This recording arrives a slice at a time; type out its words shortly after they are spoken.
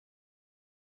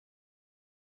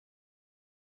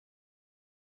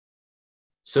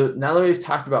So now that we've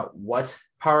talked about what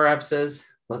PowerApps is,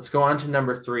 let's go on to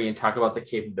number 3 and talk about the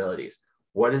capabilities.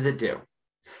 What does it do?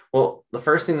 Well, the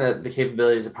first thing that the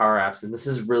capabilities of PowerApps, and this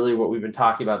is really what we've been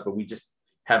talking about, but we just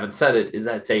haven't said it, is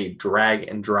that it's a drag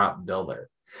and drop builder.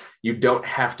 You don't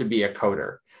have to be a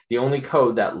coder. The only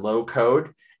code, that low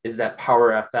code, is that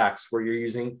PowerFX where you're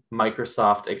using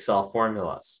Microsoft Excel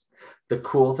formulas. The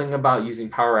cool thing about using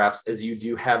PowerApps is you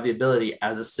do have the ability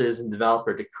as a citizen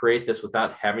developer to create this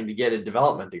without having to get a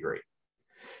development degree.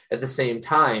 At the same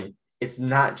time, it's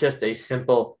not just a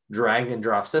simple drag and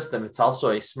drop system. It's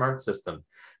also a smart system.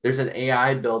 There's an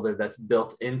AI builder that's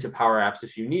built into PowerApps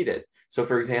if you need it. So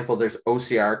for example, there's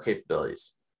OCR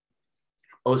capabilities.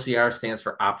 OCR stands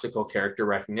for optical character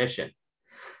recognition.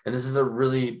 And this is a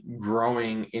really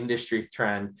growing industry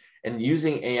trend. And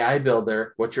using AI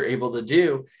Builder, what you're able to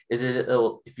do is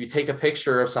if you take a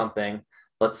picture of something,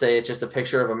 let's say it's just a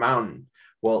picture of a mountain.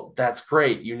 Well, that's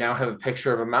great. You now have a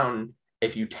picture of a mountain.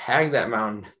 If you tag that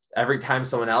mountain, every time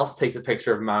someone else takes a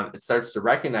picture of a mountain, it starts to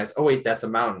recognize, oh, wait, that's a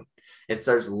mountain. It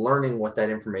starts learning what that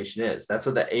information is. That's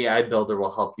what the AI Builder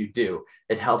will help you do.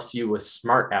 It helps you with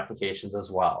smart applications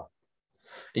as well.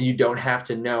 And you don't have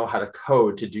to know how to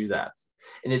code to do that.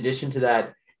 In addition to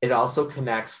that, it also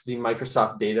connects the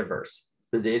Microsoft Dataverse.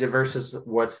 The Dataverse is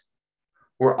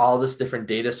where all this different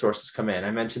data sources come in.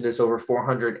 I mentioned there's over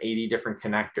 480 different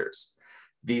connectors.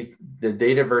 The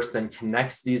Dataverse then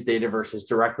connects these Dataverses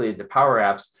directly into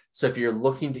PowerApps. So if you're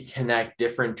looking to connect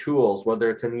different tools, whether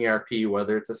it's an ERP,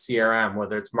 whether it's a CRM,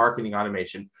 whether it's marketing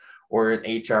automation or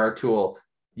an HR tool,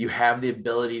 you have the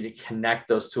ability to connect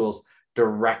those tools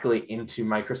directly into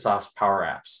Microsoft's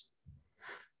PowerApps.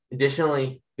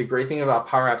 Additionally, the great thing about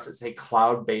PowerApps is a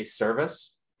cloud-based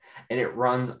service, and it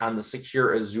runs on the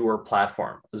secure Azure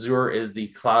platform. Azure is the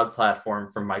cloud platform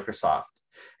from Microsoft.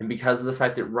 And because of the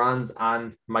fact it runs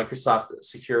on Microsoft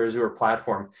secure Azure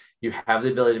platform, you have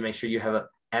the ability to make sure you have an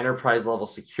enterprise level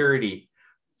security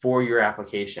for your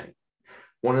application.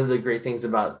 One of the great things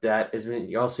about that is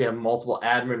you also have multiple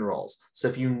admin roles. So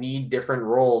if you need different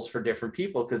roles for different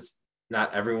people, because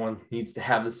not everyone needs to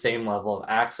have the same level of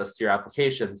access to your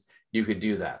applications, you could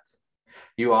do that.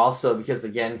 You also, because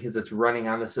it's running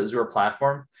on this Azure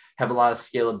platform, have a lot of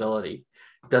scalability.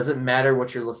 It doesn't matter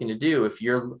what you're looking to do. If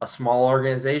you're a small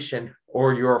organization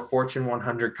or you're a Fortune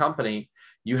 100 company,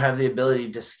 you have the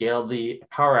ability to scale the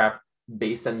Power App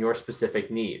based on your specific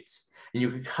needs. And you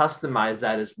can customize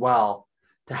that as well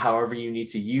to however you need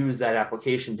to use that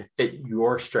application to fit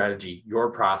your strategy,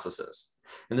 your processes.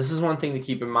 And this is one thing to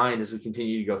keep in mind as we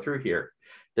continue to go through here.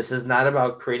 This is not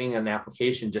about creating an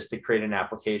application just to create an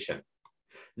application.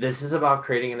 This is about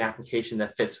creating an application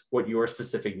that fits what your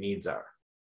specific needs are.